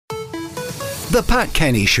The Pat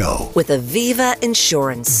Kenny Show with Aviva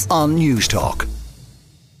Insurance on News Talk.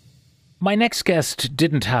 My next guest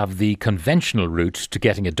didn't have the conventional route to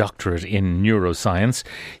getting a doctorate in neuroscience.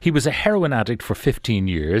 He was a heroin addict for 15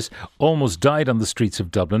 years, almost died on the streets of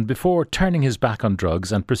Dublin before turning his back on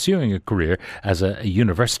drugs and pursuing a career as a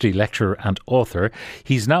university lecturer and author.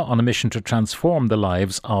 He's now on a mission to transform the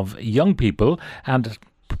lives of young people and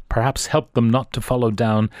perhaps help them not to follow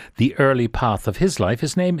down the early path of his life.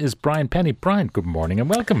 His name is Brian Pennie. Brian, good morning and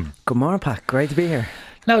welcome. Good morning, Pat. Great to be here.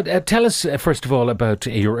 Now, tell us, first of all, about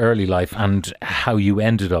your early life and how you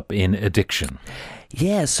ended up in addiction.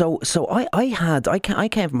 Yeah, so I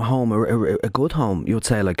came from home, a good home, you would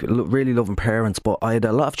say, like really loving parents, but I had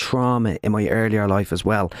a lot of trauma in my earlier life as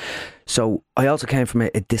well. So I also came from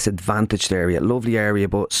a disadvantaged area, lovely area,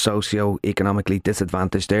 but socio-economically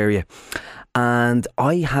disadvantaged area. And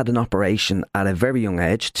I had an operation at a very young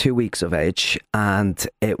age, 2 weeks of age, and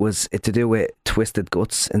it was to do with twisted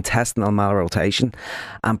guts, intestinal malrotation.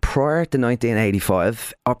 And prior to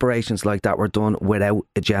 1985, operations like that were done without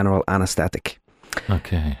a general anaesthetic.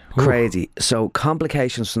 Okay. Crazy. So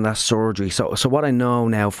complications from that surgery. So what I know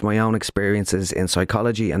now from my own experiences in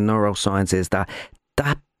psychology and neuroscience is that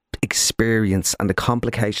experience and the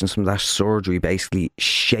complications from that surgery basically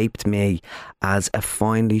shaped me as a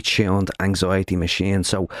finely tuned anxiety machine.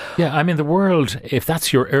 So yeah, I mean, the world, if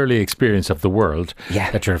that's your early experience of the world,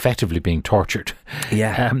 yeah, that you're effectively being tortured,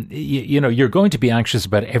 yeah, you know, you're going to be anxious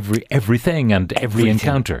about everything and every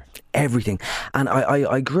encounter. Everything. And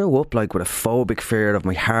I grew up like with a phobic fear of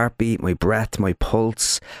my heartbeat, my breath, my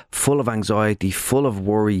pulse, full of anxiety, full of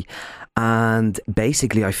worry. And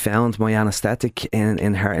basically I found my anaesthetic in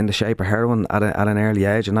the shape of heroin at an early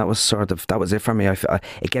age, and that was it for me.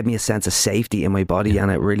 It gave me a sense of safety in my body,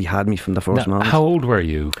 and it really had me from the first moment. How old were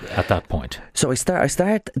you at that point? So I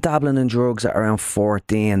started dabbling in drugs at around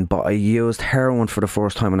 14, but I used heroin for the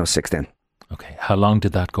first time when I was 16. Okay, how long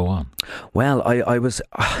did that go on? Well, I always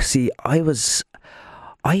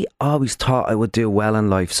thought I would do well in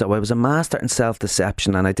life, so I was a master in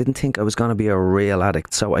self-deception, and I didn't think I was going to be a real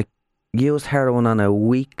addict, so I used heroin on a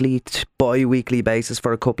weekly, bi-weekly basis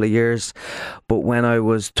for a couple of years. But when I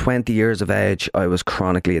was 20 years of age, I was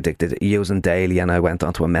chronically addicted, using daily, and I went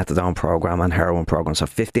onto a methadone program and heroin program. So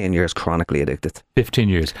 15 years chronically addicted. 15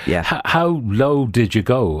 years? Yeah. How low did you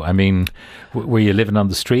go? I mean, were you living on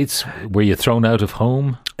the streets? Were you thrown out of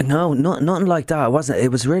home? No, nothing like that.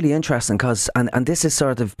 It was really interesting because, and this is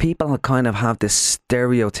sort of, people kind of have this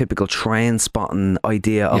stereotypical train spotting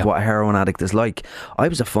idea of what a heroin addict is like. I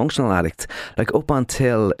was a functional addict. Like up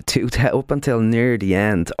until near the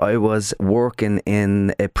end, I was working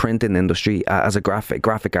in a printing industry as a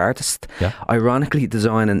graphic artist. Yeah. Ironically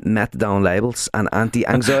designing methadone labels and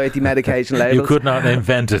anti-anxiety medication labels. You could not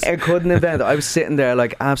invent it. I couldn't invent it. I was sitting there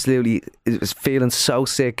like absolutely, was feeling so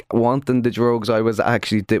sick, wanting the drugs I was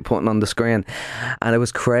actually putting on the screen, and it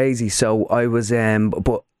was crazy. So I was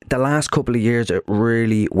but the last couple of years it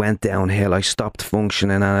really went downhill. I stopped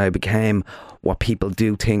functioning and I became what people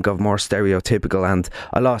do think of more stereotypical, and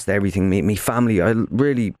I lost everything. Me family, I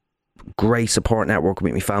really great support network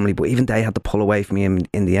with my family, but even they had to pull away from me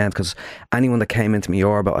in the end, because anyone that came into my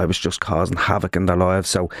orbit, I was just causing havoc in their lives.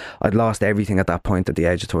 So I'd lost everything at that point at the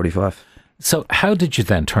age of 35. So how did you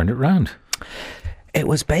then turn it around? It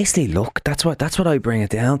was basically luck. That's what I bring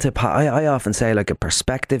it down to. I often say like a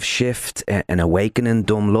perspective shift, an awakening,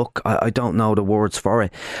 dumb luck. I don't know the words for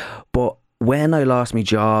it, but when I lost my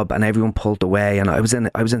job and everyone pulled away, and I was in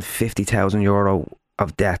 €50,000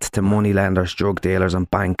 of debt to money lenders, drug dealers and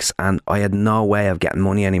banks, and I had no way of getting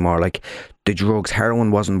money anymore. Like the drugs, heroin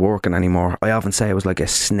wasn't working anymore. I often say it was like a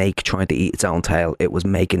snake trying to eat its own tail. It was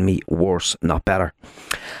making me worse, not better.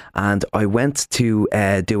 And I went to do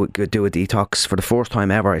a detox for the first time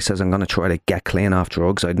ever. I says I'm going to try to get clean off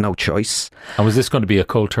drugs. I had no choice. And was this going to be a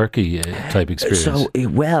cold turkey type experience? So,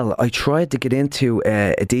 well, I tried to get into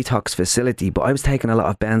a detox facility, but I was taking a lot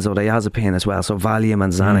of benzodiazepine as well. So Valium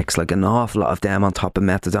and Xanax, like an awful lot of them on top of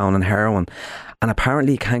methadone and heroin. And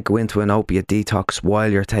apparently you can't go into an opiate detox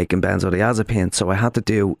while you're taking benzodiazepine. So I had to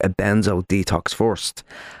do a benzo detox first.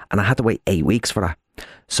 And I had to wait 8 weeks for that.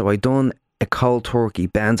 So I done a cold turkey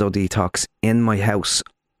benzo detox in my house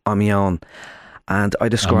on my own. And I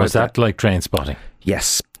described was that like train spotting?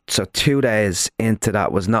 Yes. So 2 days into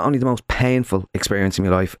that was not only the most painful experience in my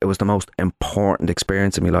life, it was the most important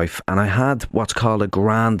experience in my life. And I had what's called a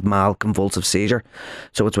grand mal convulsive seizure.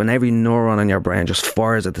 So it's when every neuron in your brain just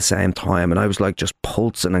fires at the same time. And I was like just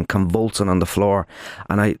pulsing and convulsing on the floor.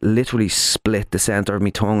 And I literally split the centre of my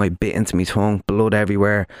tongue. I bit into my tongue, blood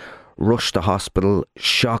everywhere, rushed to hospital,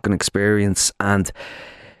 shocking experience. And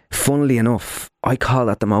Funnily enough, I call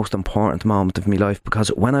that the most important moment of my life, because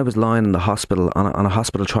when I was lying in the hospital on a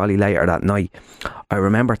hospital trolley later that night, I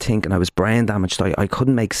remember thinking I was brain damaged. I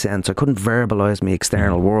couldn't make sense. I couldn't verbalise my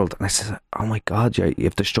external world. And I said, oh my God,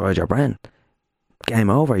 you've destroyed your brain. Game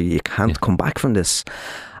over. You can't come back from this.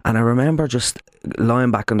 And I remember just lying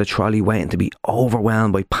back on the trolley waiting to be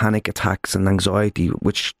overwhelmed by panic attacks and anxiety,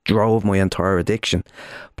 which drove my entire addiction.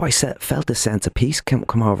 But I felt a sense of peace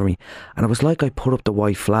come over me, and it was like I put up the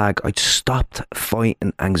white flag. I'd stopped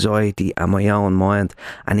fighting anxiety and my own mind,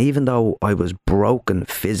 and even though I was broken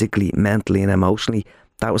physically, mentally and emotionally,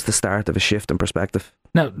 that was the start of a shift in perspective.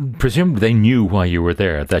 Now, presumably they knew why you were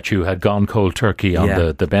there, that you had gone cold turkey on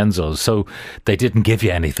the benzos, so they didn't give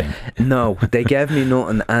you anything. No, they gave me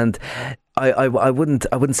nothing, and I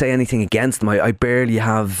wouldn't say anything against them. I barely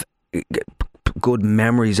have good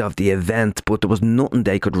memories of the event, but there was nothing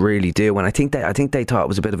they could really do, and I think they thought it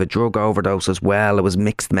was a bit of a drug overdose as well. It was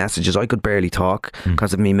mixed messages. I could barely talk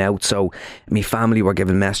because of me mouth, so my family were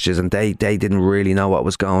giving messages and they didn't really know what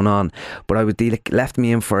was going on. But left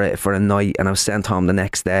me in for a night, and I was sent home the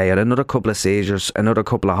next day. I had another couple of seizures, another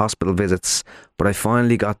couple of hospital visits, but I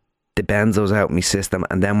finally got the benzos out of my system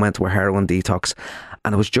and then went to a heroin detox.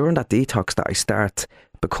 And it was during that detox that I started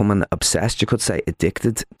becoming obsessed, you could say,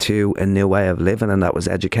 addicted to a new way of living, and that was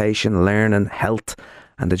education, learning, health,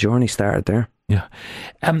 and the journey started there. Yeah.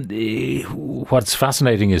 What's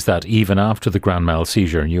fascinating is that even after the grand mal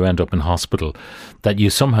seizure and you end up in hospital, that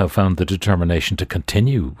you somehow found the determination to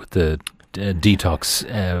continue with the detox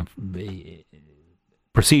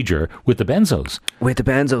procedure with the benzos. With the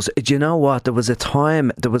benzos, do you know what? There was a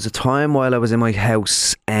time while I was in my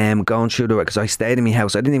house, going through the, because I stayed in my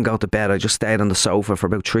house. I didn't even go to bed. I just stayed on the sofa for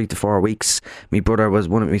about 3 to 4 weeks.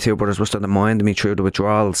 One of my two brothers was starting to mind me through the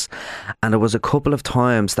withdrawals, and there was a couple of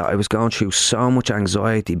times that I was going through so much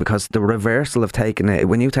anxiety, because the reversal of taking it,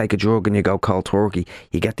 when you take a drug and you go cold turkey,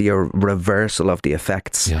 you get the reversal of the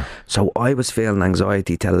effects. Yeah. So I was feeling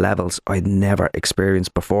anxiety to levels I'd never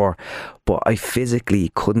experienced before, but I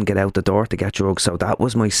physically couldn't get out the door to get drugs. So that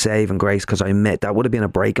was my saving grace, because that would have been a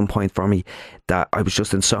breaking point for me, that I was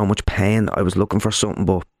just in so much pain. I was looking for something,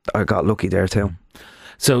 but I got lucky there too.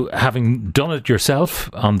 So having done it yourself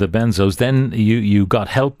on the benzos, then you got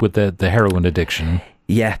help with the heroin addiction.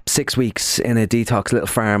 Yeah, 6 weeks in a detox little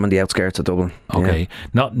farm on the outskirts of Dublin. Okay,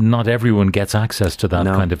 yeah. Not everyone gets access to that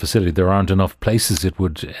kind of facility. There aren't enough places, it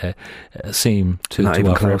would seem, to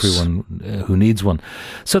offer everyone who needs one.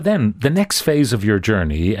 So then, the next phase of your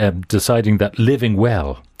journey, deciding that living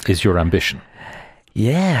well is your ambition.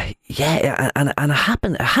 Yeah, and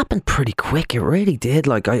it happened pretty quick. It really did.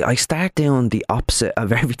 Like, I started doing the opposite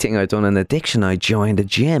of everything I'd done in addiction. I joined a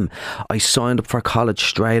gym. I signed up for college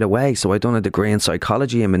straight away. So I'd done a degree in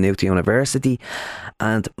psychology in Maynooth University,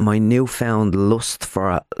 and my newfound lust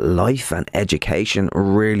for life and education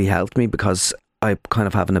really helped me, because I kind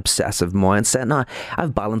of have an obsessive mindset. Now, I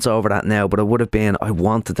have balance over that now, but it would have been, I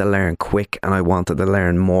wanted to learn quick and I wanted to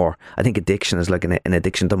learn more. I think addiction is like an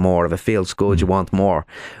addiction to more. If it feels good, you want more,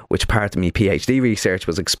 which part of my PhD research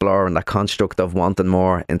was exploring that construct of wanting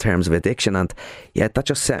more in terms of addiction. And yeah, that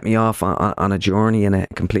just set me off on a journey in a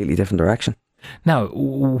completely different direction. Now,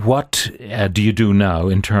 what do you do now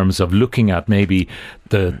in terms of looking at maybe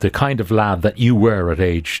the kind of lad that you were at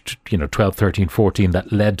age 12, 13, 14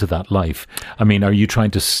 that led to that life? I mean, are you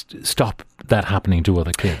trying to stop that happening to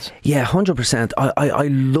other kids? Yeah, 100%. I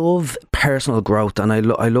love personal growth, and I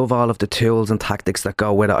love all of the tools and tactics that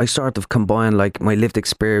go with it. I sort of combine like my lived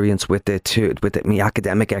experience with my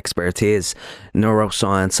academic expertise,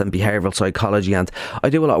 neuroscience and behavioural psychology, and I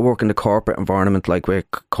do a lot of work in the corporate environment, like with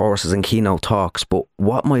courses and keynote talks. But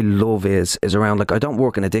what my love is around, like, I don't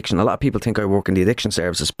work in addiction. A lot of people think I work in the addiction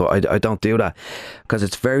services, but I don't do that, because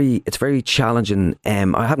it's very challenging.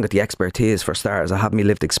 I haven't got the expertise, for starters. I have my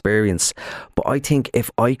lived experience. But I think if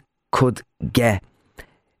I could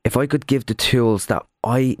give the tools that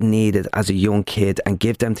I needed as a young kid and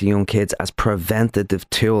give them to young kids as preventative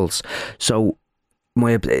tools. So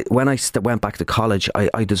when I went back to college,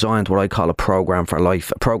 I designed what I call a program for life,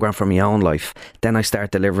 a program for my own life. Then I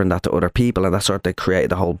started delivering that to other people, and that sort of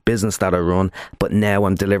created the whole business that I run. But now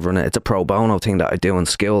I'm delivering it. It's a pro bono thing that I do in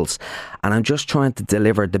schools, and I'm just trying to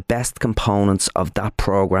deliver the best components of that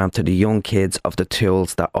program to the young kids of the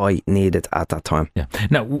tools that I needed at that time. Yeah.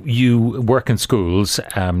 Now, you work in schools,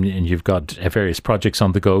 and you've got various projects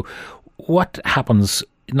on the go. What happens?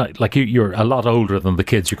 Like, you're a lot older than the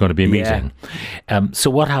kids you're going to be meeting. Yeah. So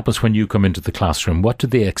what happens when you come into the classroom? What do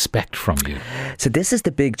they expect from you? So this is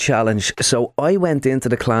the big challenge. So I went into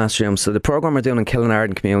the classroom. So the programme we're doing in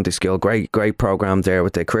Killinarden Community School, great programme there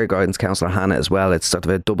with the career guidance counsellor Hannah as well. It's sort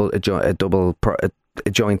of a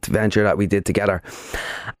joint venture that we did together.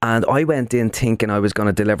 And I went in thinking I was going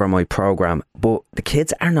to deliver my program, but the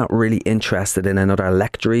kids are not really interested in another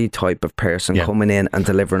lectury type of person coming in and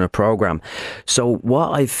delivering a program. So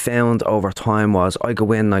what I found over time was I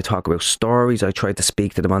go in and I talk about stories. I try to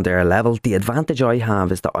speak to them on their level. The advantage I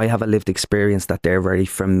have is that I have a lived experience that they're very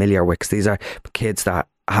familiar with, 'cause these are kids that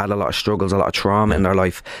had a lot of struggles, a lot of trauma in their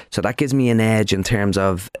life. So that gives me an edge in terms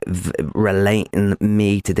of relating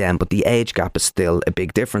me to them. But the age gap is still a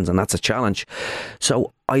big difference, and that's a challenge.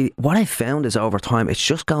 So what I found is over time, it's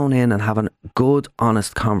just going in and having good,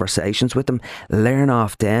 honest conversations with them, learn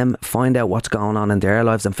off them, find out what's going on in their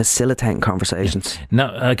lives and facilitating conversations.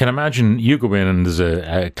 Now, I can imagine you go in and there's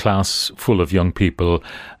a class full of young people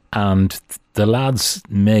and the lads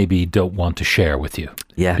maybe don't want to share with you.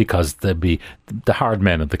 Yeah. Because they'll be the hard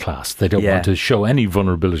men of the class. They don't want to show any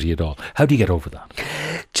vulnerability at all. How do you get over that?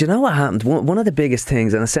 Do you know what happened? One of the biggest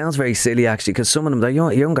things, and it sounds very silly actually, because some of them, they're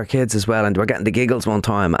younger kids as well, and they were getting the giggles one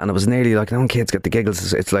time, and it was nearly like, no, kids get the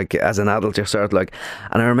giggles. It's like, as an adult, you're sort of like,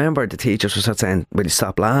 and I remember the teachers were sort of saying, will you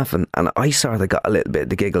stop laughing? And I sort of got a little bit of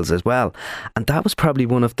the giggles as well. And that was probably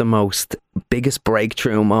one of the most biggest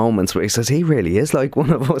breakthrough moments where he says, he really is like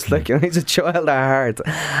one of us, like, you know, he's a child at heart.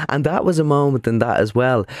 And that was a moment in that as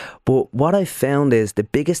well. But what I found is the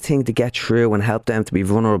biggest thing to get through and help them to be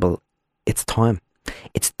vulnerable, it's time.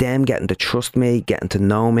 It's them getting to trust me, getting to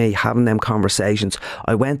know me, having them conversations.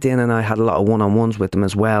 I went in and I had a lot of one-on-ones with them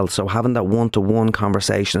as well. So having that one-to-one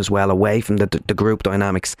conversation as well, away from the group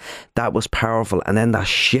dynamics, that was powerful. And then that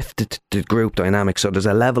shifted to group dynamics. So there's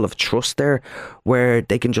a level of trust there where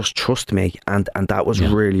they can just trust me. And that was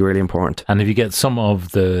really, really important. And if you get some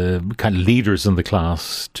of the kind of leaders in the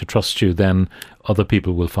class to trust you, then other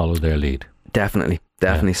people will follow their lead. Definitely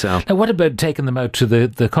so. Now, what about taking them out to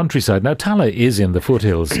the countryside? Now, Tala is in the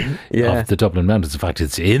foothills of the Dublin Mountains. In fact,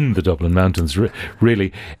 it's in the Dublin Mountains,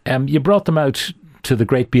 really. You brought them out to the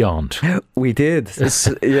great beyond. We did. It's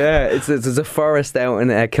a forest out in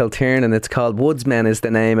Kiltearn, and it's called Woodsmen is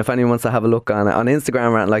the name. If anyone wants to have a look on it on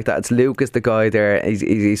Instagram or anything like that, it's Lucas, the guy there.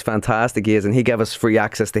 He's fantastic, he is, and he gave us free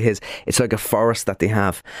access to his. It's like a forest that they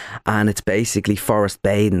have, and it's basically forest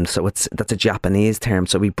bathing. So that's a Japanese term.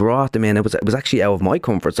 So we brought them in. It was actually out of my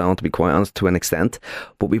comfort zone, to be quite honest, to an extent.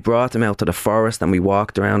 But we brought them out to the forest and we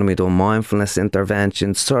walked around and we done mindfulness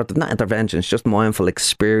interventions, sort of not interventions, just mindful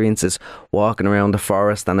experiences, walking around the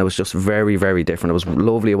forest, and it was just very, very different. It was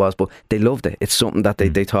lovely, it was, but they loved it. It's something that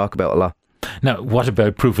they talk about a lot. Now, what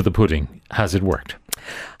about proof of the pudding? Has it worked?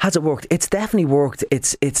 Has it worked? It's definitely worked.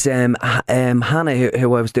 It's Hannah,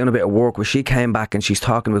 who I was doing a bit of work with, she came back and she's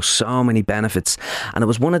talking about so many benefits, and it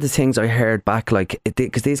was one of the things I heard back, like,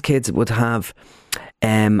 because these kids would have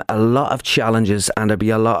a lot of challenges and there'd be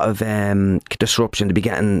a lot of disruption. They'd be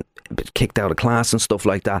getting kicked out of class and stuff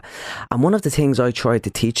like that, and one of the things I tried to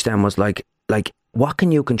teach them was like what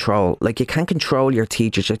can you control? Like, you can't control your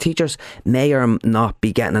teachers. Your teachers may or not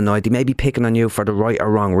be getting annoyed. They may be picking on you for the right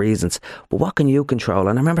or wrong reasons. But what can you control?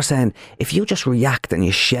 And I remember saying, if you just react and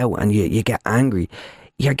you shout and you get angry,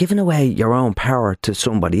 you're giving away your own power to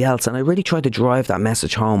somebody else. And I really tried to drive that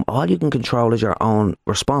message home. All you can control is your own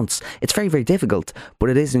response. It's very, very difficult, but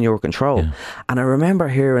it is in your control. Yeah. And I remember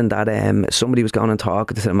hearing that somebody was going and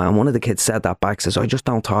talking to them, and one of the kids said that back, says, I just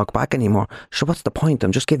don't talk back anymore. So what's the point?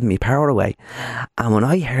 I'm just giving me power away. And when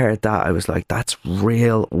I heard that, I was like, that's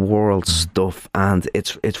real world stuff. And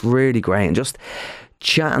it's really great. And just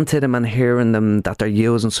chatting to them and hearing them that they're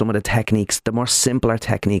using some of the techniques, the more simpler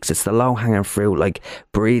techniques, it's the low-hanging fruit, like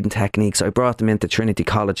breathing techniques. I brought them into Trinity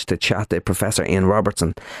College to chat to Professor Ian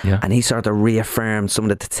Robertson, and he sort of reaffirmed some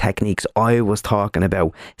of the techniques I was talking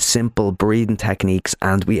about, simple breathing techniques,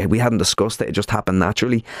 and we hadn't discussed it, it just happened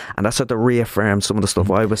naturally, and that sort of reaffirmed some of the stuff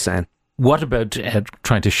I was saying. What about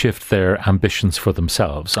trying to shift their ambitions for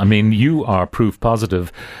themselves? I mean, you are proof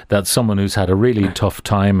positive that someone who's had a really tough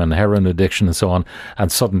time and heroin addiction and so on,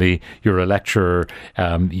 and suddenly you're a lecturer,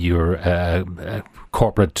 you're a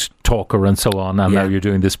corporate talker and so on, and now you're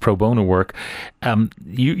doing this pro bono work,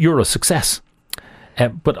 you're a success.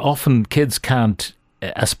 But often kids can't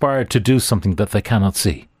aspire to do something that they cannot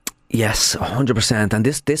see. Yes, 100%. And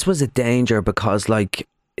this was a danger because, like,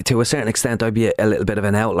 to a certain extent, I'd be a little bit of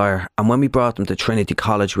an outlier. And when we brought them to Trinity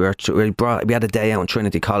College, we had a day out in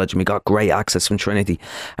Trinity College, and we got great access from Trinity.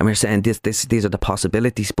 And we were saying these are the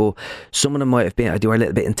possibilities. But some of them might have been, they were a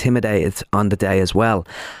little bit intimidated on the day as well.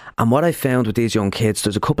 And what I found with these young kids,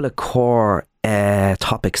 there's a couple of core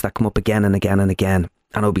topics that come up again and again and again.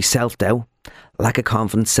 And it'll be self-doubt, lack of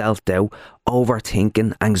confidence, self-doubt,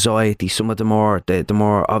 overthinking, anxiety, some of the more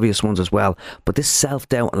obvious ones as well. But this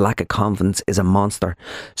self-doubt and lack of confidence is a monster.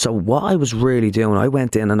 So what I was really doing, I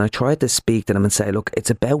went in and I tried to speak to them and say, look, it's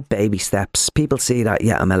about baby steps. People see that,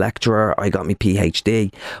 yeah, I'm a lecturer, I got my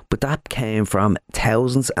PhD, but that came from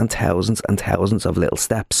thousands and thousands and thousands of little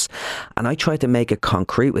steps. And I tried to make it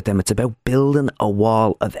concrete with them. It's about building a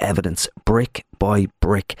wall of evidence, brick by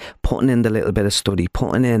brick, putting in the little bit of study,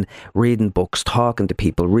 putting in reading books, talking to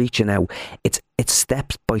people, reaching out. It's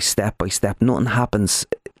step by step by step. Nothing happens.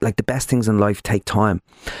 Like, the best things in life take time.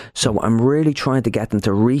 So I'm really trying to get them to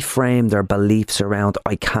reframe their beliefs around,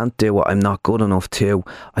 I can't do it, I'm not good enough to.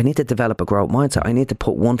 I need to develop a growth mindset. I need to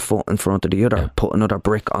put one foot in front of the other, put another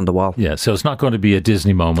brick on the wall. Yeah, so it's not going to be a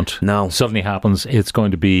Disney moment. No. Suddenly happens. It's going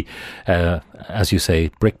to be, as you say,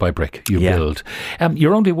 brick by brick you build.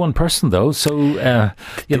 You're only one person though, so there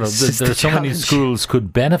are so many schools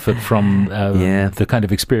could benefit from the kind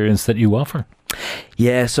of experience that you offer.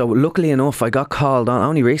 Yeah, so luckily enough, I got called on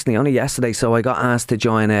only yesterday. So I got asked to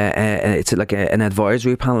join it's like an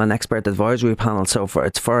advisory panel, an expert advisory panel. So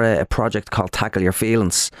it's for a project called Tackle Your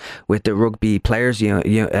Feelings with the Rugby Players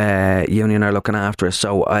Union are looking after us.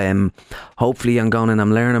 So hopefully I'm going and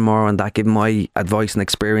I'm learning more on that, giving my advice and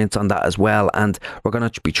experience on that as well. And we're going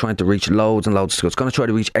to be trying to reach loads and loads of schools. It's going to try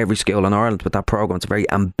to reach every school in Ireland with that programme. It's a very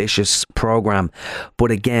ambitious programme, but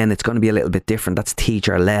again, it's going to be a little bit different. That's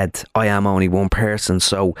teacher led. I am only one person,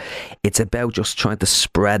 so it's about just trying to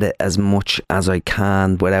spread it as much as I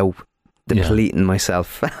can without depleting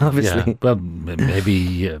myself, obviously. Well,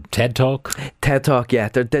 maybe TED Talk. Yeah,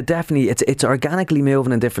 they're definitely, it's organically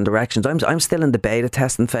moving in different directions. I'm still in the beta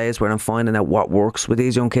testing phase where I'm finding out what works with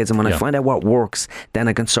these young kids, and when I find out what works, then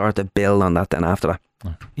I can sort of build on that then after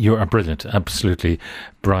that. You are brilliant, absolutely.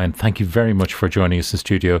 Brian, thank you very much for joining us in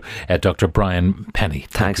studio. Dr. Brian Pennie.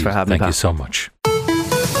 Thanks for having me. Thank you so much.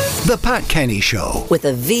 The Pat Kenny Show with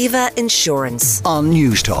Aviva Insurance on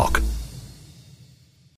News Talk.